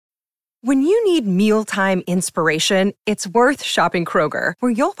When you need mealtime inspiration, it's worth shopping Kroger,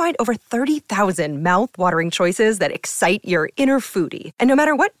 where you'll find over 30,000 mouth-watering choices that excite your inner foodie. And no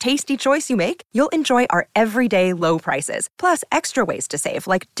matter what tasty choice you make, you'll enjoy our everyday low prices, plus extra ways to save,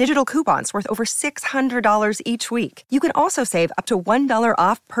 like digital coupons worth over $600 each week. You can also save up to $1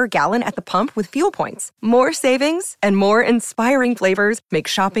 off per gallon at the pump with fuel points. More savings and more inspiring flavors make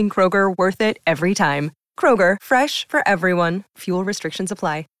shopping Kroger worth it every time. Kroger, fresh for everyone. Fuel restrictions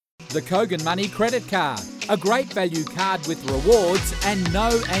apply. The Kogan Money Credit Card. A great value card with rewards and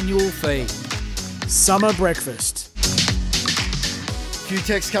no annual fee. Summer breakfast. Few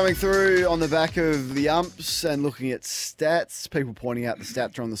texts coming through on the back of the umps and looking at stats. People pointing out the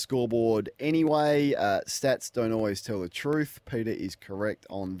stats are on the scoreboard anyway. Stats don't always tell the truth. Peter is correct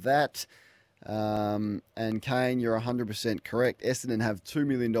on that. And Kane, you're 100% correct. Essendon have $2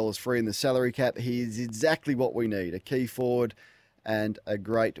 million free in the salary cap. He is exactly what we need. A key forward and a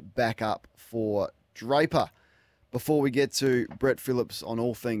great backup for Draper. Before we get to Brett Phillips on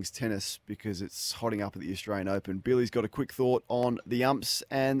all things tennis, because it's hotting up at the Australian Open, Billy's got a quick thought on the umps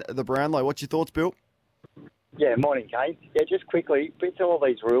and the Brownlow. What's your thoughts, Bill? Yeah, morning, Kane. Yeah, just quickly, with all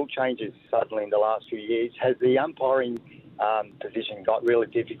these rule changes suddenly in the last few years, has the umpiring position got really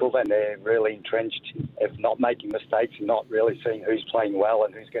difficult and they're really entrenched of not making mistakes and not really seeing who's playing well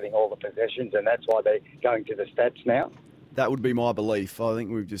and who's getting all the possessions, and that's why they're going to the stats now? That would be my belief. I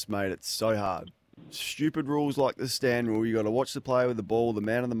think we've just made it so hard. Stupid rules like the stand rule. You got to watch the player with the ball, the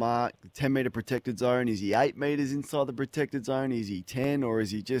man on the mark, the 10-metre protected zone. Is he 8 metres inside the protected zone? Is he 10? Or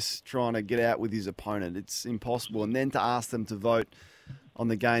is he just trying to get out with his opponent? It's impossible. And then to ask them to vote on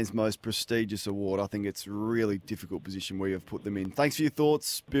the game's most prestigious award, I think it's a really difficult position we have put them in. Thanks for your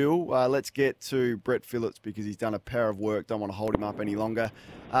thoughts, Bill. Let's get to Brett Phillips because he's done a power of work. Don't want to hold him up any longer.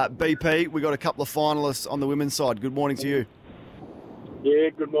 BP, we got a couple of finalists on the women's side. Good morning to you. Yeah,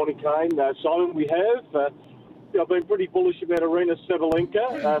 good morning, Kane. Simon, we have. I've been pretty bullish about Arena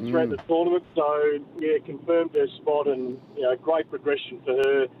Sabalenka throughout the tournament. So, yeah, confirmed her spot and great progression for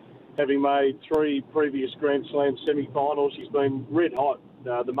her. Having made 3 previous Grand Slam semi-finals, she's been red hot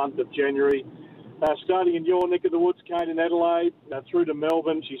the month of January. Starting in your neck of the woods, Kane, in Adelaide, through to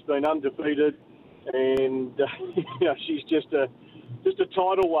Melbourne, she's been undefeated. And, she's just a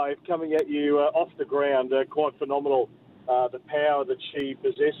tidal wave coming at you off the ground, quite phenomenal. The power that she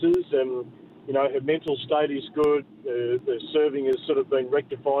possesses, and her mental state is good. The serving has sort of been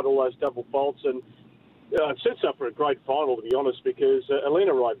rectified, all those double faults, and it sets up for a great final, to be honest, because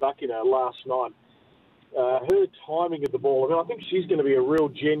Elena Rybakina last night, her timing of the ball, I think she's going to be a real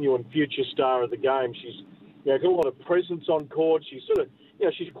genuine future star of the game. She's got a lot of presence on court. She's sort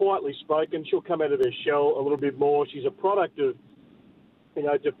of, she's quietly spoken. She'll come out of her shell a little bit more. She's a product of,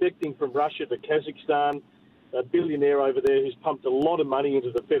 defecting from Russia to Kazakhstan. A billionaire over there who's pumped a lot of money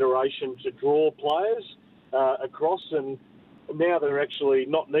into the federation to draw players across, and now they're actually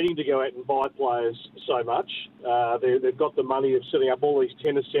not needing to go out and buy players so much. They've got the money of setting up all these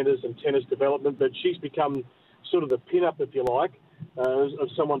tennis centres and tennis development, but she's become sort of the pin-up, if you like, of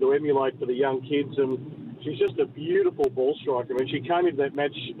someone to emulate for the young kids, and she's just a beautiful ball striker. I mean, she came into that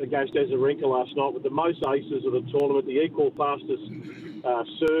match against Azarenka last night with the most aces of the tournament, the equal fastest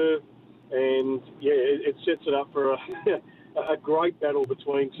serve. And, it sets it up for a great battle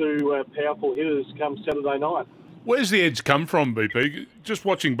between 2 powerful hitters come Saturday night. Where's the edge come from, BP? Just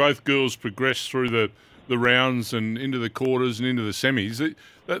watching both girls progress through the rounds and into the quarters and into the semis,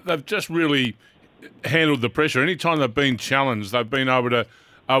 they've just really handled the pressure. Anytime they've been challenged, they've been able to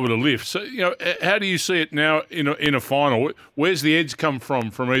lift. So, how do you see it now in a final? Where's the edge come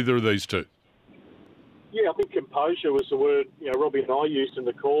from either of these two? Yeah, I think composure was the word, Robbie and I used in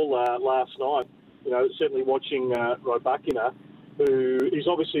the call last night. Certainly watching Rybakina, who is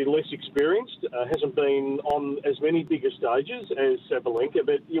obviously less experienced, hasn't been on as many bigger stages as Sabalenka,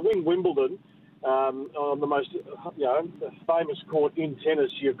 but you win Wimbledon on the most, famous court in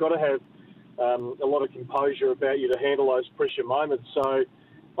tennis. You've got to have a lot of composure about you to handle those pressure moments. So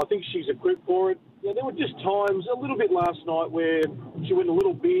I think she's equipped for it. There were just times, a little bit last night, where she went a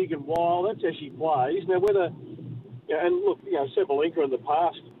little big and wild. That's how she plays. Now, and look, Sabalenka in the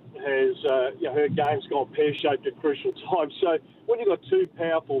past has, her game's gone pear-shaped at crucial times. So when you've got 2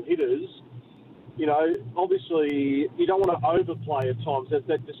 powerful hitters, obviously you don't want to overplay at times.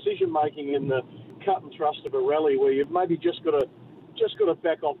 That decision-making in the cut and thrust of a rally where you've maybe just got to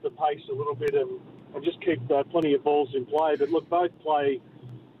back off the pace a little bit and just keep plenty of balls in play. But look, both play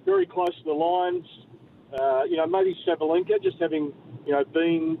very close to the lines. Maybe Sabalenka, just having,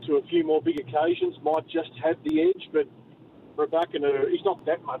 been to a few more big occasions, might just have the edge. But Rybakina, he's not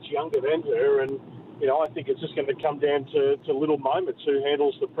that much younger than her, and I think it's just going to come down to little moments. Who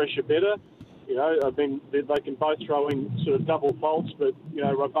handles the pressure better? I mean, they can both throw in sort of double faults, but,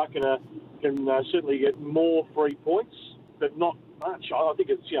 Rybakina can certainly get more free points, but not much. I think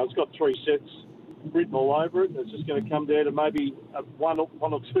it's got 3 sets written all over it, and it's just going to come down to maybe one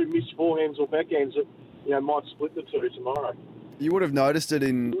or two missed forehands or backhands that, might split the two tomorrow. You would have noticed it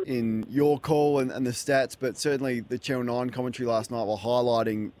in your call and the stats, but certainly the Channel 9 commentary last night were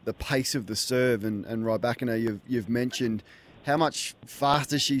highlighting the pace of the serve, and Rybakina, you've mentioned how much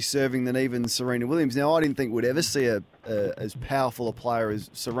faster she's serving than even Serena Williams. Now, I didn't think we'd ever see as powerful a player as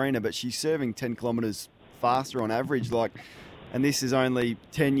Serena, but she's serving 10 kilometres faster on average. And this is only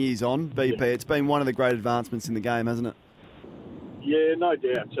 10 years on, BP. Yeah. It's been one of the great advancements in the game, hasn't it? Yeah, no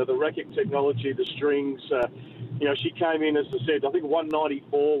doubt. So the racket technology, the strings, she came in, as I said, I think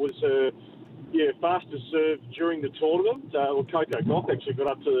 194 was her fastest serve during the tournament. Coco Gauff actually got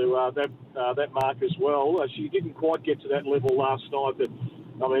up to that mark as well. She didn't quite get to that level last night, but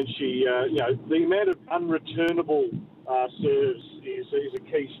I mean, she, the amount of unreturnable serves is a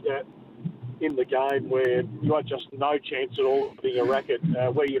key stat in the game, where you had just no chance at all of being a racket,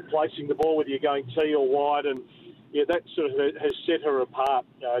 where you're placing the ball, whether you're going tee or wide, and that sort of has set her apart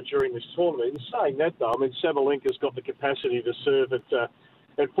during this tournament. In saying that, though, I mean, Sabalenka's got the capacity to serve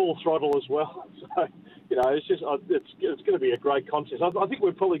at full throttle as well. So, it's just it's going to be a great contest. I think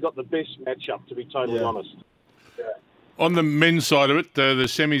we've probably got the best matchup, to be totally honest. Yeah. On the men's side of it, the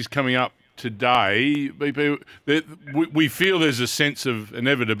semis coming up today, BP, we feel there's a sense of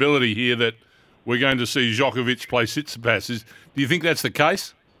inevitability here that we're going to see Djokovic play Tsitsipas. Do you think that's the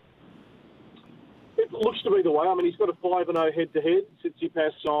case? It looks to be the way. I mean, he's got a 5-0 head-to-head,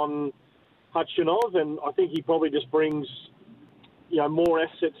 Tsitsipas on Khachanov, and I think he probably just brings more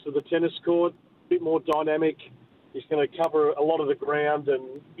assets to the tennis court, a bit more dynamic. He's going to cover a lot of the ground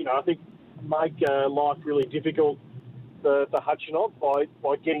and, I think make life really difficult for Khachanov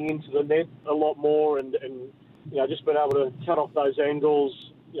by getting into the net a lot more and just being able to cut off those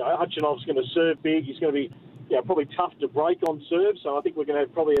angles. Khachanov's going to serve big. He's going to be probably tough to break on serve, so I think we're going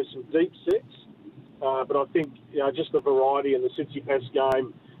to probably have some deep sets. But I think just the variety in the Tsitsipas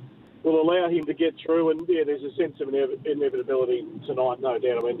game will allow him to get through. And there's a sense of inevitability tonight, no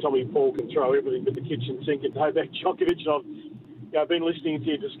doubt. I mean, Tommy Paul can throw everything but the kitchen sink at Novak Djokovic. And I've been listening to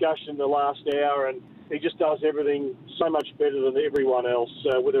your discussion the last hour, and he just does everything so much better than everyone else.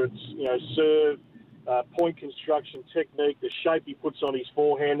 Whether it's serve, point construction, technique, the shape he puts on his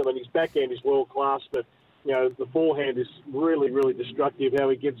forehand. I mean, his backhand is world class, but the forehand is really, really destructive. How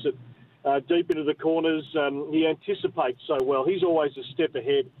he gets it deep into the corners. He anticipates so well. He's always a step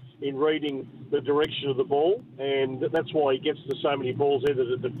ahead in reading the direction of the ball, and that's why he gets to so many balls either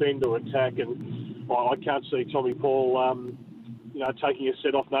to defend or attack. And I can't see Tommy Paul, taking a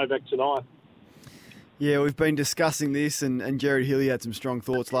set off Novak tonight. Yeah, we've been discussing this, and Jared Hilly had some strong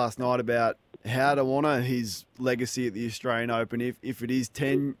thoughts last night about how to honour his legacy at the Australian Open. If it is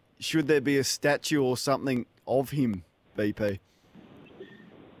 10, should there be a statue or something of him, BP?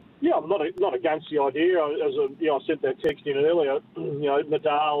 Yeah, I'm not against the idea. I sent that text in earlier.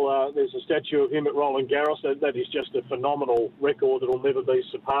 Nadal, there's a statue of him at Roland Garros. That is just a phenomenal record that will never be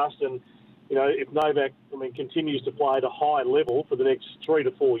surpassed. And if Novak, continues to play at a high level for the next 3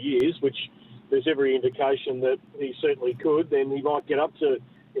 to 4 years, which there's every indication that he certainly could, then he might get up to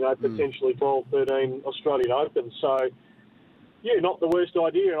potentially 12, 13 Australian Open. So, not the worst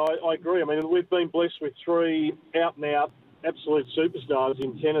idea. And I agree. I mean, we've been blessed with 3 out-and-out absolute superstars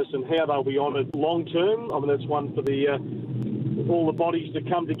in tennis, and how they'll be honoured long term. I mean, that's one for all the bodies to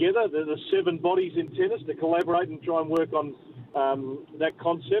come together. The 7 bodies in tennis to collaborate and try and work on that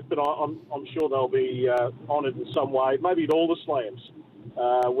concept. But I'm sure they'll be honoured in some way. Maybe at all the slams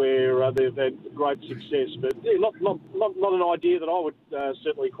where they've had great success. But not an idea that I would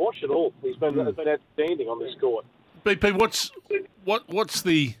certainly quash at all. He's been outstanding on this court. BP, what's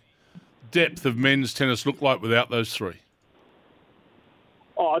the depth of men's tennis look like without those 3?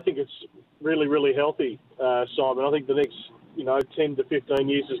 I think it's really, really healthy, Simon. I think the next, 10 to 15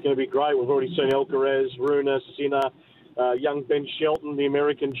 years is going to be great. We've already seen Alcaraz, Rune, Sinner, young Ben Shelton, the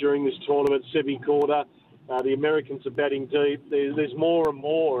American during this tournament, Sebi Korda. The Americans are batting deep. There's more and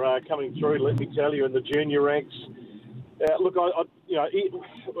more coming through, let me tell you, in the junior ranks. Look, as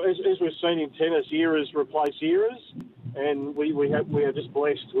we've seen in tennis, eras replace eras, and we are just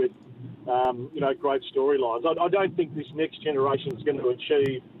blessed with great storylines. I don't think this next generation is going to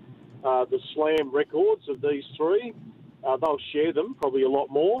achieve the slam records of these 3, they'll share them probably a lot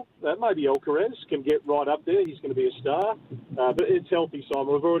more. Maybe Alcaraz can get right up there. He's going to be a star. But it's healthy,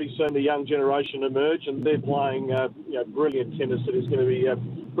 Simon. We've already seen the young generation emerge, and they're playing brilliant tennis that is going to be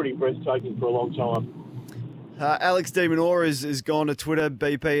pretty breathtaking for a long time. Alex de Minaur has gone to Twitter,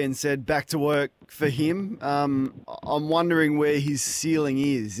 BP, and said back to work for him. I'm wondering where his ceiling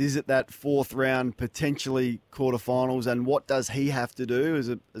is. Is it that fourth round, potentially quarterfinals? And what does he have to do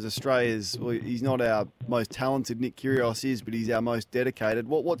as Australia's? Well, he's not our most talented, Nick Kyrgios is, but he's our most dedicated.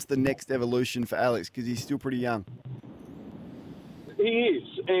 What's the next evolution for Alex? Because he's still pretty young. He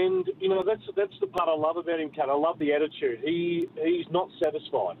is, and that's the part I love about him, Kat. I love the attitude. He's not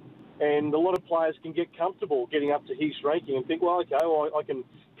satisfied. And a lot of players can get comfortable getting up to his ranking and think, well, okay, I can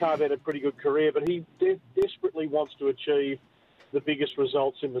carve out a pretty good career. But he desperately wants to achieve the biggest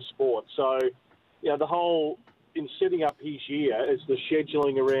results in the sport. So, the whole, in setting up his year, is the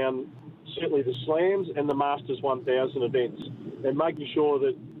scheduling around certainly the slams and the Masters 1000 events and making sure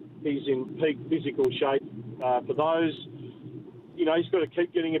that he's in peak physical shape for those. He's got to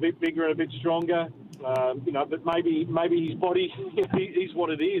keep getting a bit bigger and a bit stronger. But maybe his body is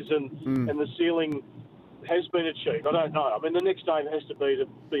what it is, and the ceiling has been achieved. I don't know. I mean, the next aim has to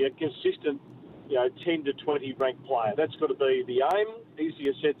be a consistent, 10 to 20 ranked player. That's got to be the aim.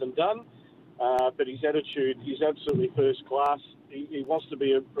 Easier said than done. But his attitude is absolutely first class. He wants to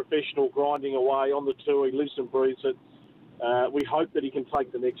be a professional, grinding away on the tour. He lives and breathes it. We hope that he can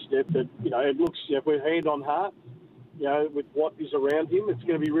take the next step. But it looks, if we're hand on heart, with what is around him, it's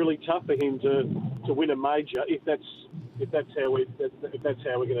going to be really tough for him to win a major if that's how we're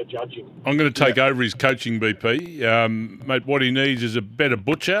going to judge him. I'm going to take over his coaching, BP. Mate, what he needs is a better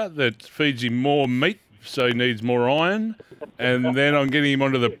butcher that feeds him more meat, so he needs more iron. And then I'm getting him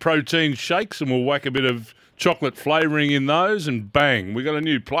onto the protein shakes, and we'll whack a bit of chocolate flavouring in those, and bang, we got a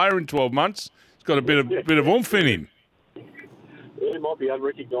new player in 12 months. He's got a bit of oomph in him. He might be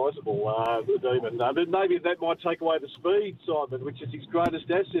unrecognisable, the Demon. But maybe that might take away the speed, Simon, which is his greatest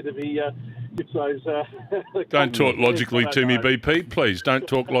asset if he gets those... Don't talk logically to me, BP. Please, don't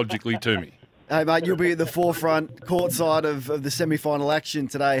talk logically to me. Hey, mate, you'll be at the forefront, courtside of the semi-final action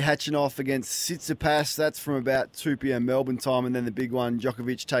today. Khachanov against Tsitsipas. That's from about 2 p.m. Melbourne time. And then the big one,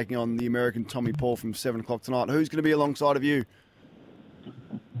 Djokovic taking on the American Tommy Paul from 7 o'clock tonight. Who's going to be alongside of you?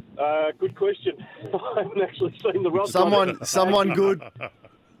 Good question. I haven't actually seen the roster. Someone good.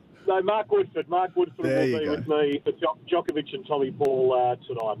 No, Mark Woodford. Mark Woodford There will be with me for Djokovic and Tommy Paul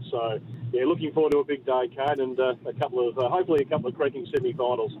tonight. So, looking forward to a big day, Kane, and hopefully a couple of cracking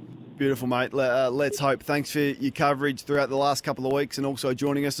semi-finals. Beautiful, mate. Let's hope. Thanks for your coverage throughout the last couple of weeks and also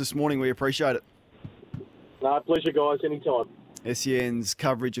joining us this morning. We appreciate it. No, pleasure, guys. Anytime. SEN's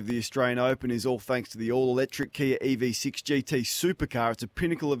coverage of the Australian Open is all thanks to the all-electric Kia EV6 GT supercar. It's a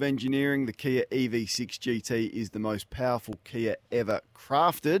pinnacle of engineering. The Kia EV6 GT is the most powerful Kia ever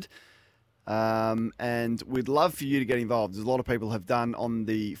crafted. And we'd love for you to get involved, as a lot of people have done on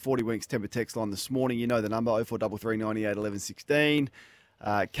the 40 Winks Temper text line this morning. You know the number, 0433 98 11 16.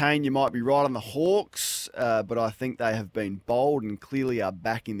 Kane, you might be right on the Hawks, but I think they have been bold and clearly are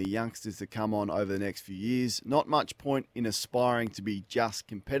backing the youngsters to come on over the next few years. Not much point in aspiring to be just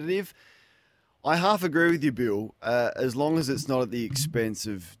competitive. I half agree with you, Bill, as long as it's not at the expense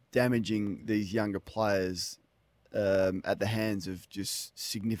of damaging these younger players at the hands of just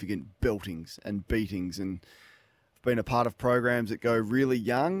significant beltings and beatings. And I've been a part of programs that go really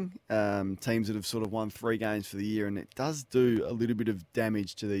young, teams that have sort of won 3 games for the year, and it does do a little bit of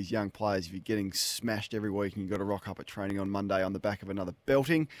damage to these young players if you're getting smashed every week and you've got to rock up at training on Monday on the back of another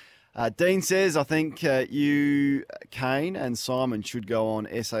belting. Dean says, I think you, Kane and Simon should go on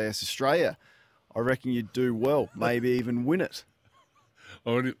SAS Australia. I reckon you'd do well, maybe even win it.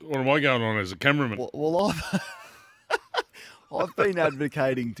 What am I going on as a cameraman? Well, I've been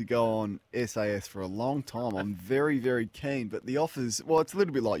advocating to go on SAS for a long time. I'm very, very keen, but the offers, well, it's a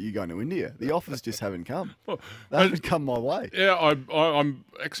little bit like you going to India. The offers just haven't come. They haven't come my way. Yeah, I'm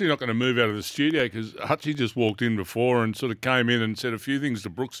actually not going to move out of the studio because Hutchie just walked in before and sort of came in and said a few things to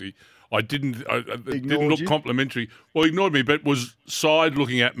Brooksy. It didn't look complimentary. Well, he ignored me, but was side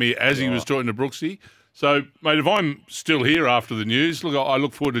looking at me as he was talking to Brooksy. So, mate, if I'm still here after the news, look, I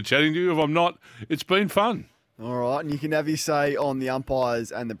look forward to chatting to you. If I'm not, it's been fun. All right, and you can have your say on the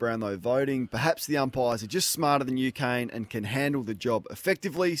umpires and the Brownlow voting. Perhaps the umpires are just smarter than you, Kane, and can handle the job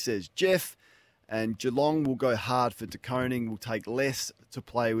effectively, says Jeff. And Geelong will go hard for De Koning, will take less to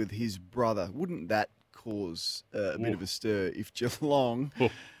play with his brother. Wouldn't that cause a bit of a stir if Geelong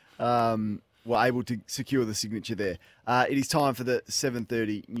were able to secure the signature there? It is time for the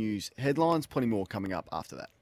 7:30 news headlines. Plenty more coming up after that.